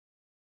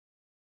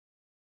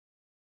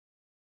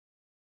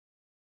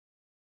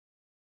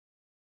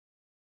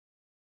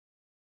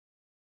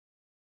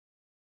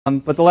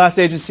But the last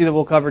agency that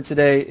we'll cover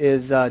today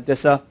is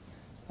DISA.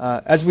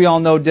 As we all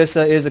know,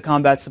 DISA is a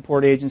combat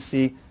support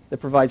agency that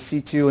provides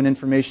C2 and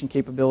information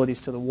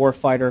capabilities to the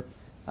warfighter.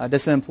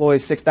 DISA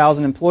employs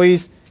 6,000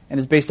 employees and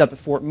is based up at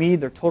Fort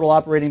Meade. Their total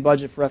operating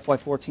budget for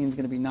FY14 is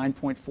going to be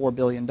 $9.4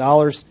 billion.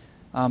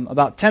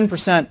 About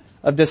 10%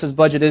 of DISA's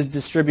budget is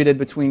distributed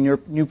between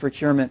new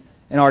procurement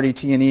and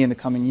RDT&E in the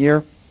coming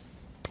year.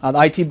 The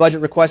IT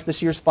budget request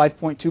this year is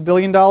 $5.2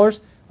 billion,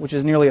 which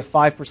is nearly a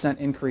 5%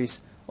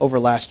 increase over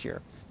last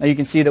year. Now you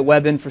can see that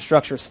web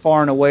infrastructure is far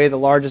and away the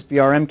largest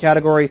BRM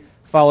category,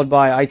 followed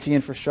by IT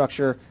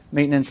infrastructure,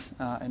 maintenance,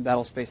 and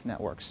battle space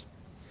networks.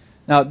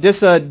 Now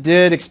DISA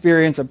did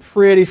experience a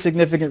pretty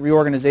significant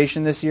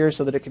reorganization this year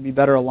so that it could be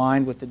better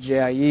aligned with the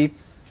JIE.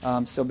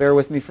 So bear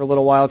with me for a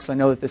little while because I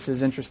know that this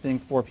is interesting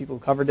for people who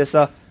cover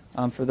DISA.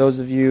 For those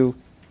of you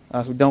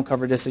who don't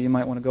cover DISA, you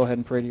might want to go ahead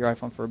and pray to your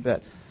iPhone for a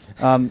bit.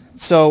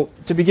 So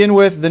to begin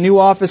with, the new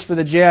office for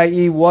the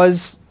JIE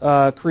was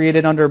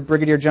created under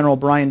Brigadier General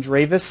Brian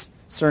Dravis,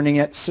 serving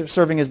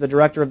as the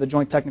director of the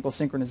Joint Technical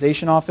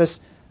Synchronization Office.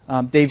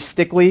 Dave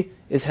Stickley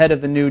is head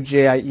of the new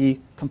JIE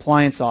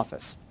Compliance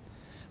Office.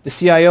 The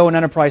CIO and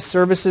Enterprise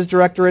Services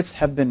Directorates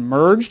have been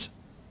merged,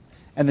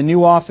 and a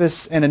new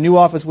office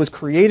was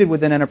created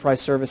within Enterprise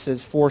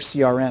Services for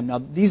CRM.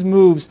 Now, these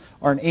moves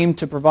are aimed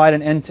to provide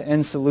an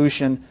end-to-end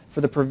solution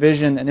for the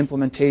provision and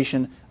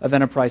implementation of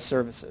enterprise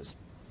services.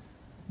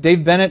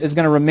 Dave Bennett is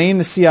going to remain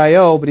the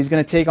CIO, but he's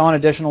going to take on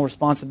additional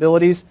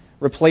responsibilities,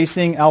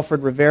 replacing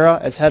Alfred Rivera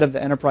as head of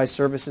the Enterprise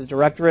Services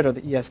Directorate, or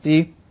the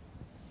ESD.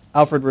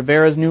 Alfred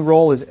Rivera's new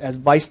role is as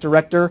Vice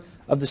Director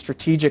of the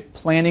Strategic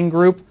Planning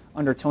Group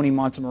under Tony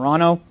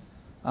Montemarano.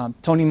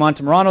 Tony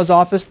Montemarano's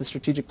office, the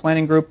Strategic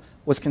Planning Group,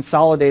 was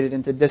consolidated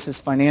into DISA's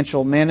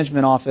Financial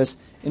Management Office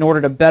in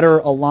order to better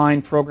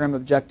align program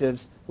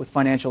objectives with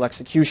financial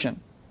execution.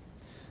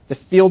 The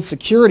Field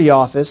Security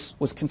Office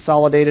was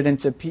consolidated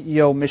into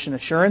PEO Mission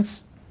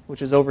Assurance,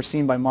 which is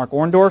overseen by Mark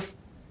Orndorff.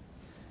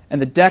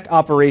 And the DEC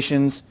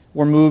operations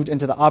were moved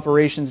into the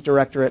Operations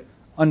Directorate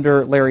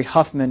under Larry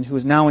Huffman, who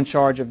is now in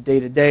charge of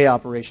day-to-day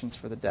operations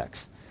for the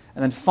DECs.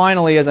 And then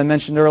finally, as I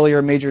mentioned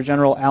earlier, Major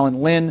General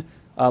Alan Lynn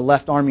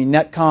left Army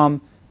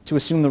NETCOM to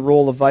assume the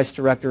role of Vice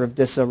Director of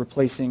DISA,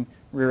 replacing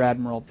Rear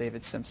Admiral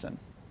David Simpson.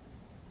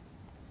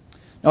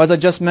 Now, as I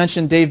just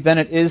mentioned, Dave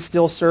Bennett is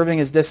still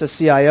serving as DISA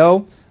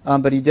CIO,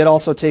 but he did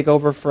also take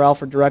over for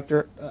Alfred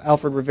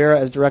Rivera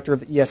as Director of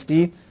the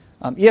ESD.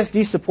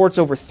 ESD supports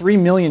over 3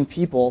 million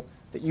people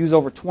that use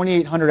over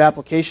 2,800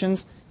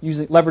 applications,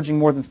 leveraging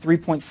more than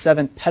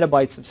 3.7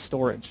 petabytes of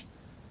storage.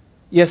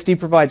 ESD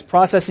provides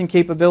processing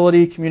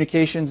capability,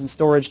 communications, and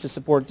storage to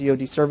support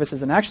DoD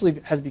services, and actually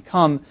has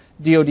become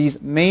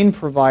DoD's main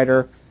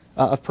provider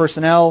of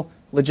personnel,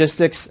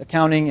 logistics,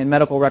 accounting, and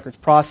medical records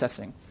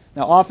processing.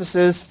 Now,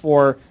 offices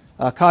for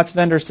COTS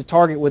vendors to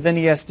target within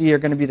ESD are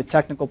going to be the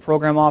Technical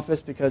Program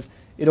Office because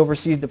it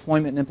oversees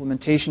deployment and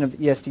implementation of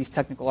the ESD's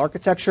technical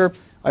architecture.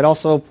 I'd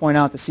also point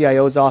out the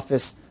CIO's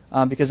office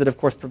because it, of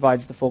course,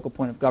 provides the focal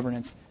point of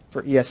governance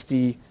for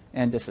ESD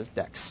and DISA's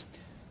DECs.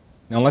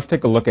 Now let's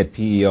take a look at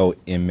PEO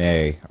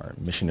MA, or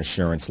Mission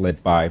Assurance,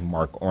 led by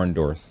Mark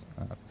Orndorff.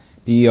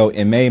 PEO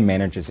MA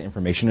manages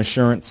information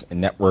assurance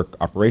and network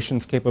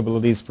operations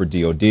capabilities for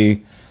DoD.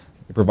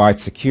 It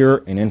provides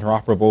secure and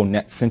interoperable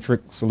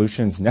net-centric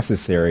solutions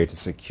necessary to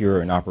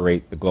secure and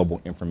operate the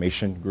Global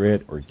Information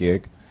Grid, or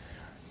GIG.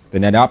 The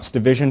NetOps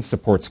division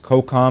supports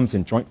COCOMs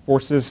and joint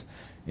forces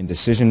in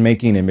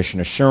decision-making and mission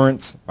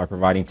assurance by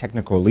providing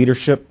technical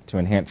leadership to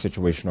enhance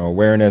situational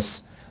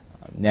awareness.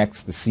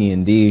 Next, the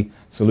C&D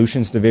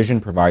Solutions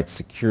Division provides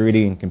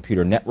security and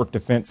computer network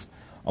defense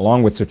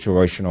along with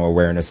situational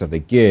awareness of the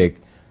GIG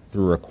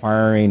through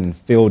acquiring and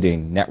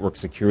fielding network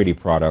security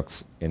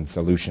products and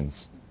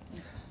solutions.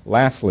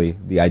 Lastly,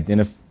 the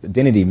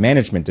Identity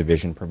Management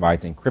Division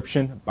provides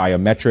encryption,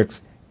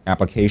 biometrics,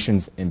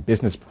 applications, and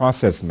business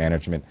process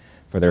management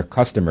for their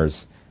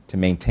customers to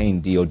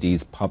maintain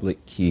DoD's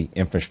public key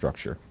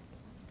infrastructure.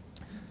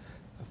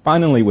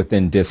 Finally,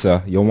 within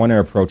DISA, you'll want to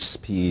approach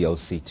PEO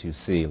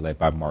C2C, led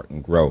by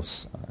Martin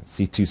Gross.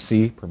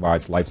 C2C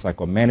provides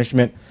lifecycle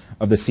management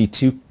of the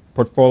C2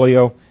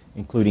 portfolio,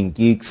 including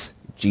GEEKS,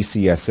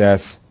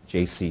 GCSS,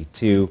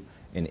 JC2,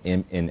 and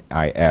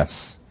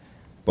MNIS.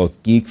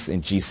 Both GEEKS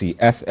and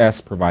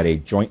GCSS provide a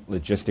joint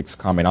logistics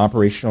common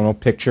operational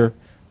picture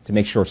to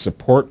make sure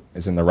support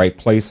is in the right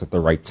place at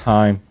the right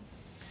time.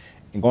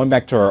 And going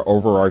back to our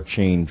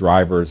overarching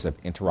drivers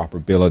of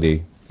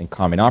interoperability and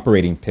common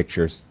operating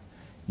pictures,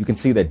 you can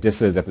see that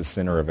DISA is at the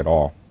center of it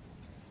all.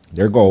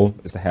 Their goal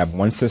is to have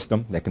one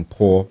system that can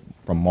pull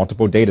from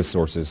multiple data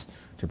sources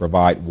to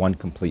provide one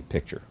complete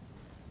picture.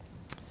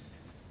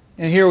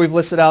 And here we've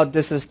listed out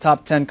DISA's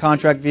top 10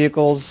 contract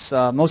vehicles.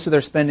 Most of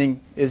their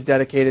spending is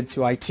dedicated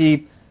to IT.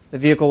 The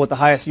vehicle with the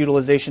highest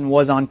utilization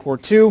was Encore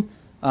 2,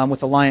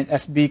 with Alliant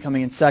SB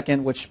coming in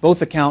second, which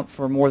both account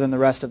for more than the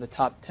rest of the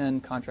top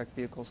 10 contract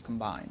vehicles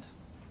combined.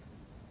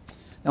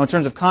 Now, in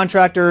terms of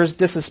contractors,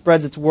 DISA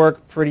spreads its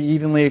work pretty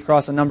evenly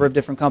across a number of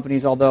different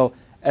companies, although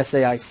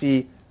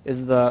SAIC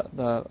is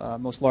the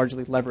most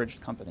largely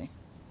leveraged company.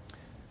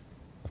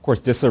 Of course,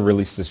 DISA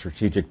released a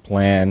strategic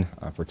plan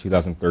for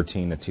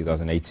 2013 to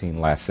 2018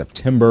 last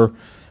September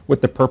with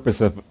the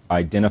purpose of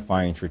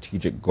identifying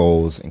strategic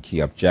goals and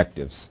key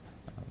objectives.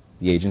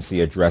 The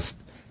agency addressed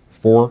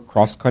 4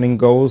 cross-cutting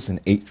goals and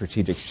 8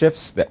 strategic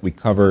shifts that we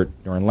covered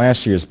during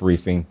last year's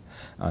briefing,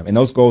 and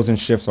those goals and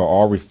shifts are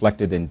all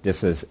reflected in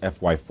DISA's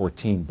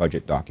FY14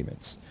 budget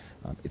documents.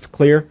 It's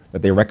clear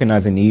that they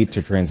recognize the need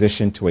to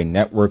transition to a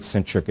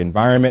network-centric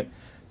environment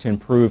to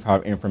improve how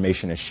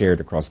information is shared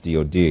across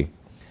DoD.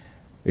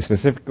 They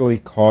specifically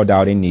called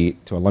out a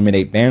need to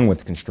eliminate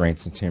bandwidth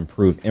constraints and to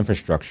improve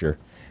infrastructure,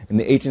 and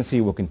the agency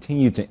will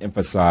continue to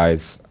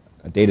emphasize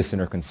data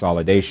center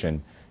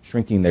consolidation,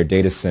 shrinking their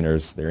data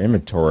centers, their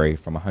inventory,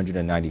 from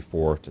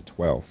 194 to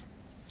 12.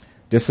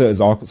 DISA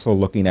is also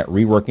looking at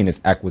reworking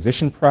its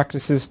acquisition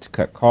practices to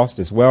cut costs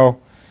as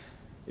well.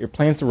 It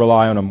plans to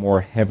rely on a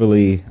more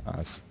heavily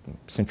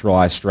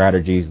centralized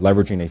strategy,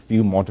 leveraging a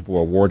few multiple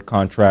award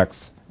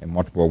contracts and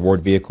multiple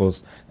award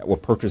vehicles that will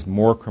purchase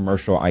more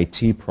commercial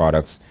IT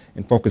products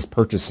and focus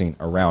purchasing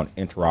around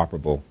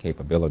interoperable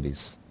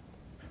capabilities.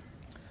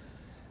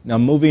 Now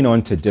moving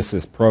on to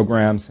DISA's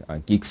programs,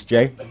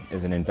 geeksJ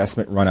is an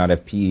investment run out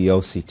of PEO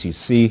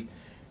C2C.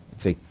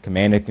 It's a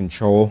command and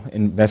control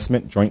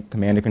investment, joint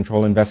command and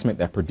control investment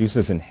that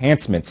produces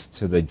enhancements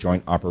to the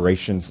Joint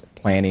Operations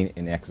Planning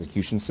and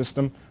Execution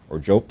System, or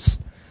JOPS.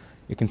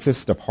 It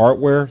consists of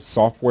hardware,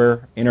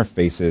 software,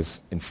 interfaces,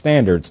 and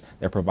standards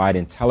that provide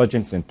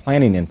intelligence and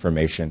planning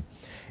information.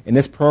 And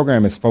this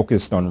program is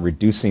focused on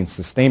reducing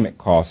sustainment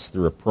costs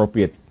through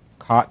appropriate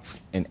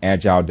COTS and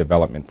agile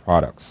development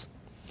products.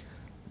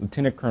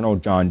 Lieutenant Colonel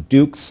John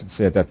Dukes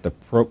said that the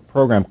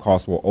program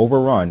costs will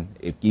overrun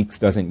if Geeks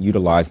doesn't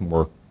utilize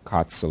more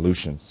COTS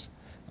solutions.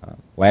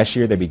 Last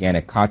year, they began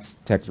a COTS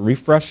tech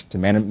refresh to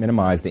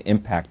minimize the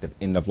impact of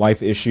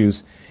end-of-life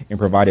issues and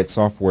provided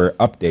software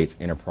updates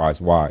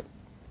enterprise-wide.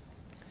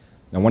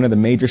 Now, one of the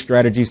major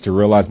strategies to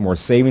realize more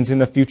savings in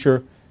the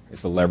future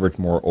is to leverage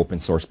more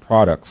open-source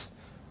products,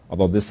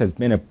 although this has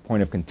been a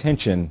point of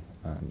contention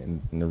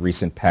in the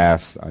recent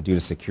past due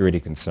to security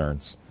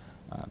concerns.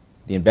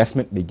 The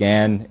investment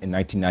began in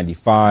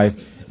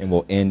 1995 and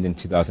will end in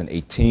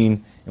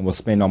 2018, and will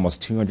spend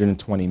almost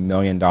 $220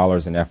 million in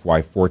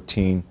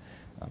FY14.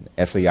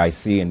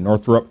 SAIC and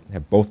Northrop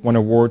have both won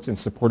awards in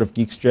support of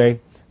geeksJ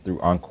through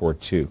Encore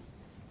 2.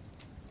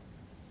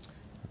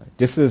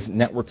 DISA's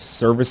Network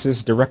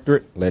Services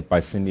Directorate, led by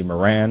Cindy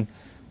Moran,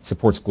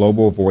 supports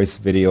global voice,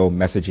 video,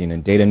 messaging,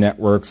 and data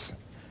networks.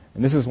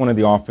 And this is one of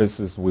the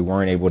offices we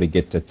weren't able to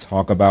get to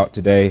talk about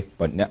today,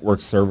 but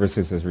Network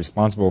Services is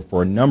responsible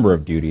for a number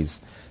of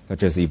duties,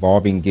 such as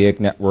evolving gig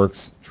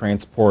networks,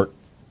 transport,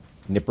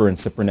 NIPR and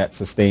SIPRNet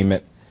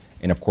sustainment,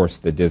 and of course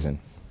the DISN.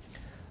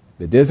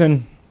 The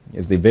DISN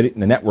is the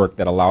network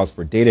that allows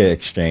for data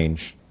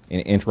exchange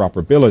and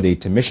interoperability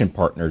to mission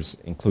partners,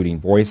 including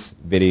voice,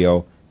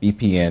 video,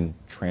 VPN,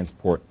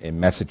 transport,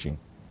 and messaging.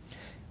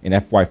 In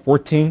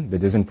FY14, the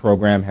DISN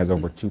program has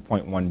over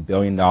 $2.1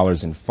 billion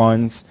in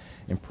funds,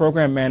 and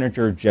Program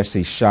Manager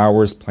Jesse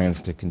Showers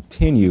plans to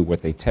continue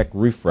with a tech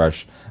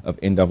refresh of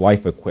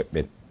end-of-life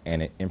equipment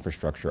and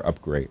infrastructure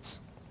upgrades.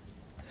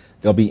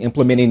 They'll be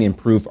implementing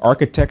improved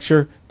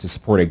architecture to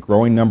support a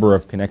growing number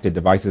of connected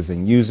devices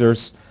and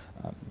users.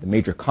 The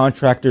major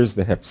contractors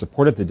that have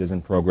supported the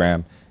DISN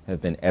program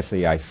have been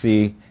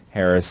SAIC,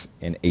 Harris,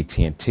 and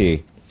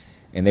AT&T.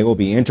 And they will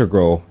be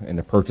integral in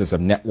the purchase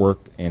of network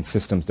and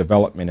systems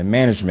development and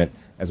management,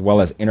 as well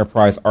as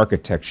enterprise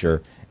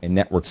architecture and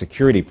network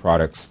security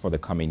products for the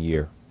coming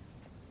year.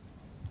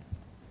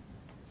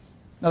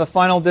 Now, the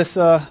final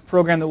DISA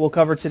program that we'll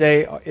cover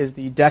today is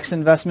the DEX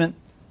investment.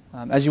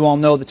 As you all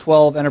know, the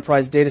 12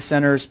 enterprise data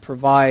centers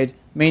provide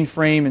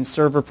mainframe and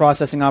server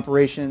processing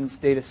operations,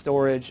 data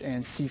storage,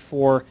 and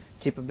C4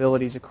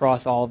 capabilities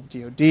across all of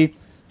DoD.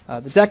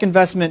 The DEC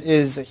investment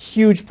is a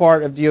huge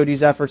part of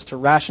DoD's efforts to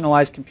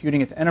rationalize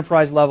computing at the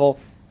enterprise level,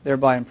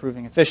 thereby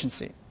improving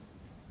efficiency.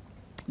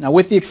 Now,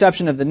 with the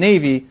exception of the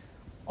Navy,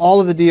 all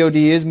of the DoD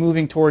is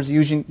moving towards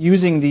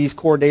using these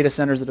core data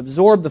centers that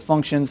absorb the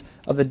functions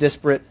of the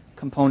disparate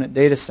component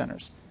data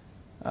centers.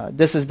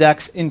 DISA's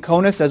DECs in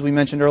CONUS, as we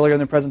mentioned earlier in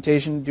the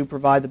presentation, do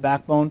provide the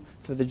backbone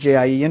for the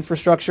JIE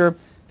infrastructure.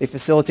 They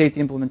facilitate the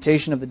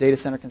implementation of the Data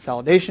Center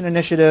Consolidation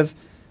Initiative,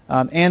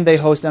 and they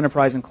host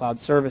enterprise and cloud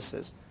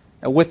services.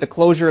 Now, with the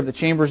closure of the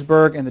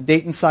Chambersburg and the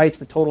Dayton sites,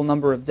 the total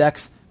number of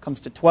DECs comes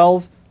to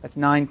 12. That's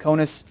 9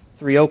 CONUS,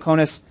 3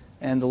 OCONUS,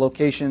 and the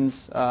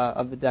locations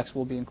of the DECs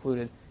will be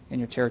included in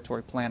your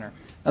territory planner.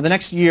 Now, the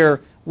next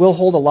year will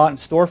hold a lot in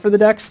store for the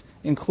DECs,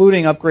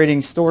 including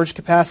upgrading storage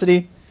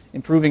capacity,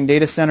 improving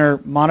data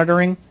center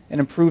monitoring, and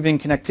improving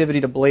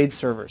connectivity to Blade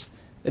servers.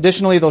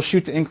 Additionally, they'll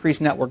shoot to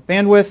increase network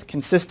bandwidth,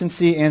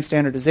 consistency, and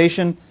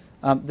standardization.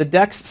 The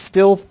DECs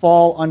still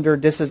fall under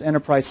DISA's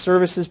enterprise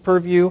services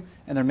purview,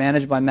 and they're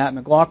managed by Matt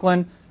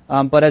McLaughlin.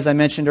 But as I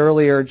mentioned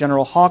earlier,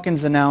 General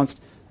Hawkins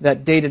announced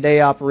that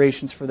day-to-day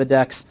operations for the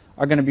DECs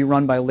are going to be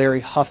run by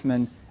Larry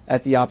Huffman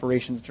at the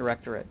Operations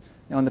Directorate.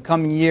 Now, in the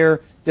coming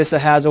year, DISA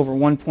has over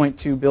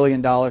 $1.2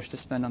 billion to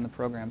spend on the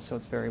program, so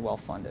it's very well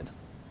funded.